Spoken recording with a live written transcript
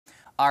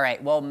All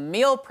right, well,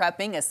 meal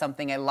prepping is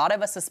something a lot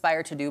of us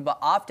aspire to do, but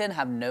often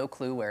have no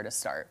clue where to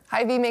start.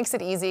 Hy-Vee makes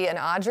it easy, and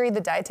Audrey,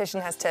 the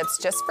dietitian, has tips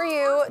just for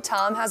you.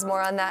 Tom has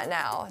more on that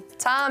now.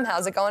 Tom,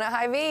 how's it going at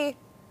Hy-Vee?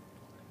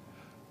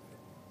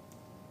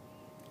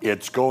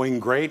 It's going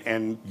great,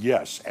 and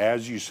yes,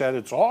 as you said,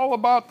 it's all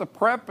about the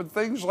prep and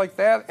things like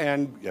that.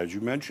 And as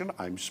you mentioned,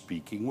 I'm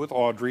speaking with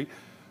Audrey,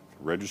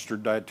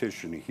 registered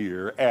dietitian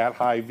here at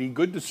Hy-Vee.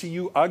 Good to see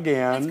you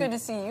again. It's good to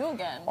see you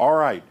again. All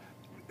right.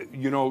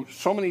 You know,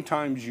 so many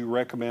times you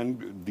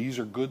recommend these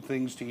are good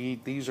things to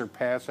eat, these are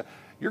passive.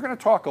 You're going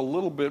to talk a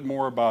little bit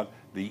more about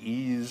the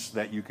ease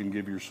that you can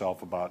give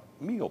yourself about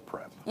meal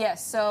prep.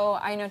 Yes, so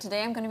I know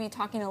today I'm going to be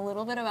talking a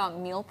little bit about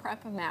meal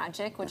prep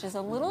magic, which is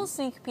a little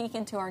sneak peek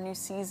into our new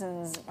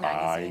season's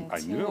magazine. I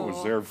knew it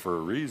was there for a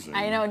reason.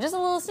 I know, just a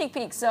little sneak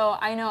peek. So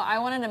I know I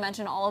wanted to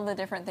mention all of the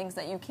different things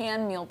that you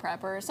can meal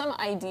prep, or some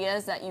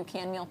ideas that you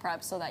can meal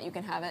prep so that you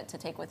can have it to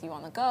take with you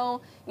on the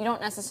go. You don't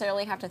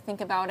necessarily have to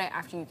think about it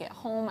after you get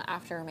home,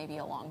 after maybe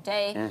a long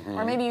day,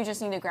 or maybe you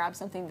just need to grab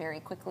something very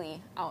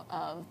quickly out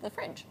of the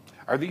fridge.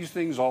 Are these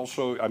things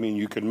also, I mean,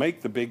 you can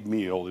make the big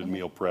meal in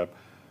meal prep,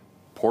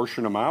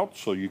 portion them out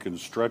so you can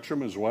stretch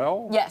them as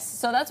well? Yes,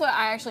 so that's what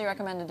I actually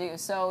recommend to do.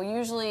 So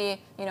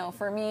usually, you know,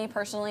 for me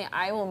personally,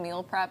 I will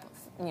meal prep,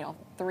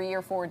 3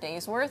 or 4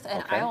 days worth,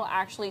 and I will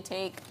actually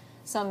take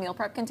some meal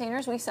prep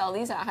containers. We sell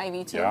these at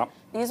Hy-Vee too. Yeah.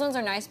 These ones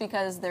are nice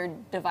because they're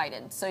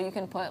divided. So you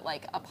can put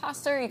like a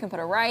pasta, you can put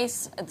a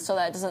rice, so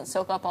that it doesn't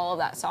soak up all of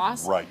that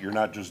sauce. Right, you're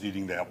not just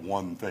eating that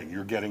one thing.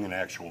 You're getting an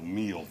actual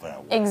meal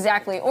that way.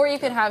 Exactly. Or you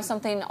could have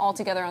something all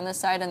together on this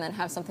side and then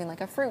have something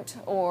like a fruit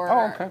or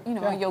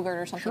a yogurt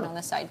or something on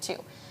this side too.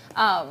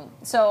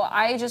 So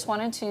I just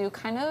wanted to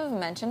kind of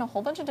mention a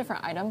whole bunch of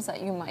different items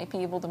that you might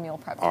be able to meal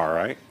prep. All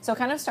right. So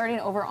kind of starting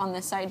over on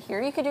this side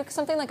here, you could do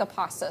something like a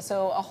pasta.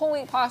 So a whole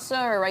wheat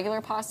pasta or a regular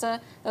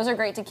pasta, those are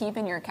great to keep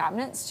in your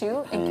cabinets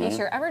too, in case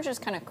you're ever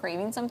just kind of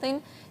craving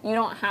something. You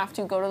don't have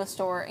to go to the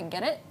store and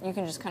get it. You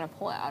can just kind of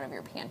pull it out of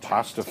your pantry.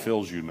 Pasta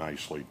fills you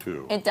nicely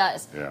too. It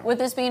does. Yeah. With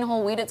this being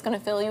whole wheat, it's going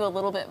to fill you a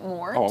little bit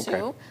more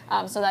too,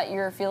 so that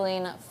you're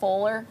feeling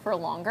fuller for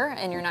longer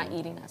and you're not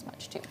eating as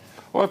much too.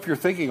 Well, if you're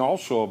thinking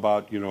also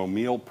about,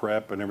 meal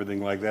prep and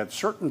everything like that,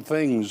 certain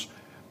things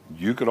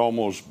you could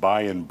almost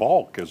buy in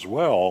bulk as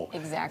well.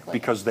 Exactly.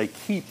 Because they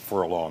keep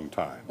for a long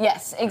time.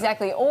 Yes,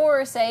 exactly. Yeah.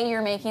 Or say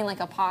you're making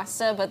like a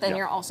pasta, but then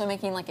you're also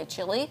making like a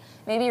chili.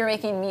 Maybe you're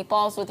making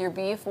meatballs with your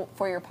beef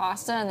for your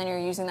pasta, and then you're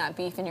using that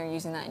beef and you're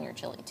using that in your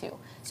chili too.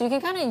 So you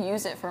can kind of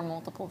use it for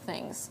multiple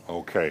things.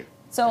 Okay.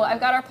 So I've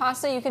got our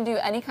pasta. You can do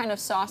any kind of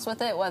sauce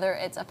with it, whether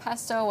it's a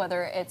pesto,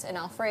 whether it's an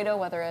Alfredo,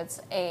 whether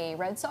it's a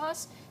red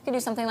sauce. You can do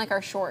something like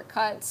our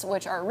shortcuts,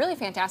 which are really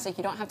fantastic.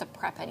 You don't have to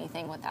prep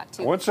anything with that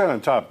too. What's that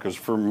on top? Because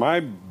for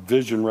my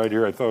vision right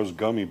here, I thought it was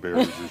gummy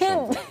bears or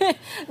something.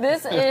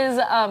 This is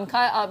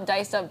cut up,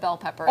 diced up bell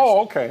peppers.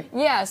 Oh, okay.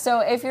 Yeah,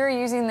 so if you're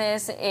using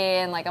this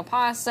in like a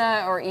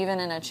pasta or even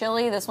in a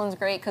chili, this one's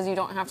great because you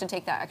don't have to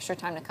take that extra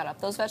time to cut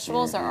up those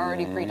vegetables. They're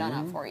already pre-done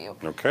up for you.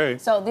 Okay.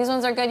 So these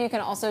ones are good. You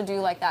can also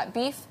do like that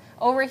beef.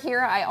 Over here,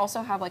 I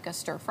also have like a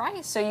stir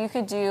fry. So you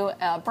could do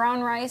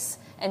brown rice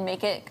and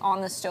make it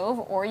on the stove,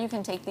 or you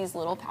can take these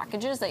little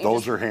packages that you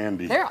Those are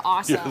handy. They're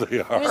awesome. Yeah, they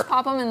are. You just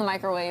pop them in the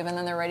microwave and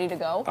then they're ready to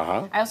go.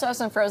 I also have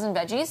some frozen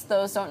veggies.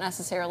 Those don't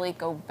necessarily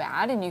go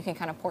bad, and you can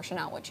kind of portion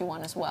out what you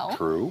want as well.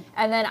 True.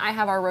 And then I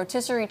have our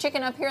rotisserie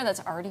chicken up here that's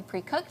already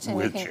pre-cooked. And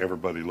which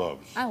everybody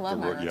loves. I love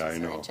my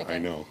rotisserie chicken. I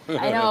know.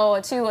 I know,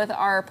 too, with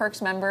our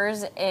Perks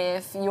members.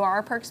 If you are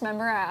a Perks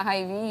member at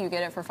Hy-Vee, you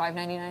get it for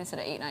 $5.99 instead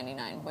of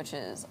 $8.99, which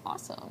is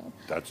awesome.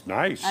 That's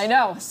nice. I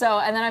know. So,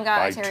 and then I've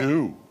got buy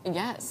two.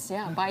 Yes,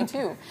 yeah, buy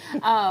two.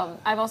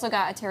 I've also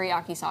got a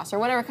teriyaki sauce or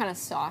whatever kind of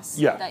sauce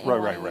that you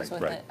want to use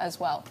with it as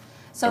well.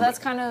 So that's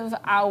kind of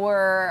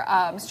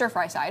our stir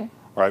fry side.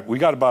 All right, we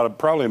got about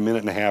probably a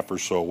minute and a half or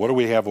so. What do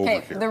we have over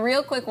here? The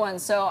real quick one.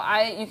 So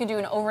you could do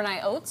an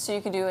overnight oats. So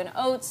you could do an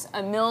oats,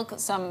 a milk,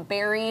 some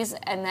berries,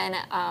 and then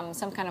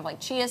some kind of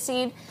like chia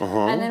seed.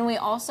 And then we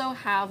also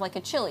have like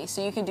a chili.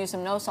 So you could do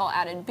some no salt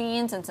added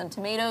beans and some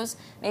tomatoes.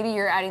 Maybe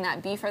you're adding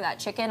that beef or that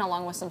chicken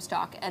along with some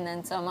stock and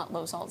then some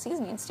low salt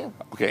seasonings too.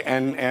 Okay,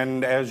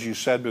 and as you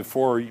said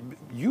before,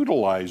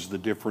 utilize the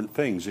different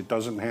things. It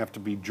doesn't have to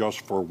be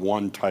just for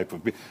one type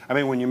of beef. I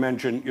mean, when you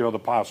mentioned, the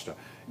pasta.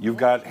 You've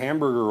got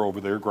hamburger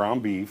over there,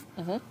 ground beef.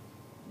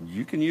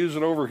 You can use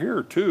it over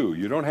here too.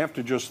 You don't have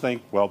to just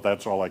think, well,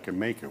 that's all I can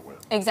make it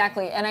with.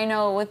 Exactly. And I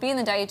know with being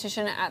the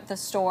dietitian at the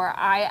store,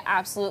 I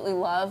absolutely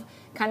love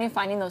kind of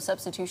finding those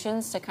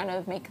substitutions to kind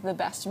of make the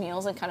best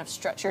meals and kind of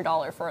stretch your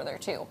dollar further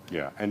too.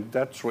 Yeah, and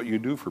that's what you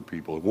do for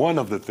people. One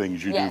of the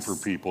things you do for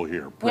people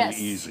here.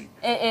 Pretty easy.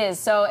 It is.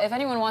 So if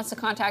anyone wants to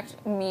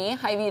contact me,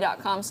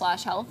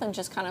 Hy-Vee.com/health, and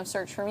just kind of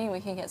search for me, we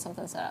can get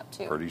something set up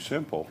too. Pretty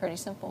simple. Pretty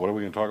simple. What are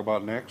we going to talk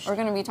about next? We're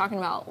going to be talking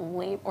about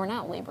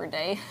not Labor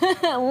Day,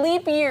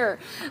 leap year,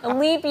 a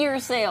leap year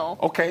sale.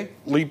 Okay,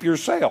 leap year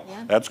sale.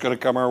 Yeah. That's going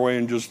to come our way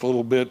in just a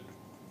little bit.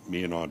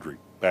 Me and Audrey.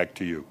 back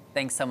to you.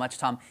 Thanks so much,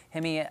 Tom.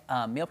 Himi,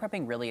 meal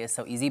prepping really is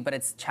so easy, but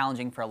it's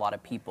challenging for a lot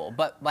of people.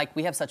 But like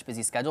we have such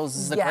busy schedules,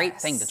 this is a great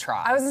thing to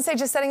try. I was gonna say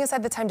just setting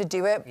aside the time to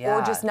do it, Yeah.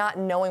 or just not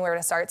knowing where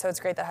to start. So it's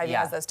great that Hy-Vee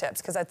Yeah. has those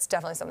tips because that's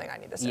definitely something I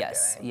need to start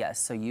doing. Yes.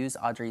 So use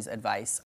Audrey's advice.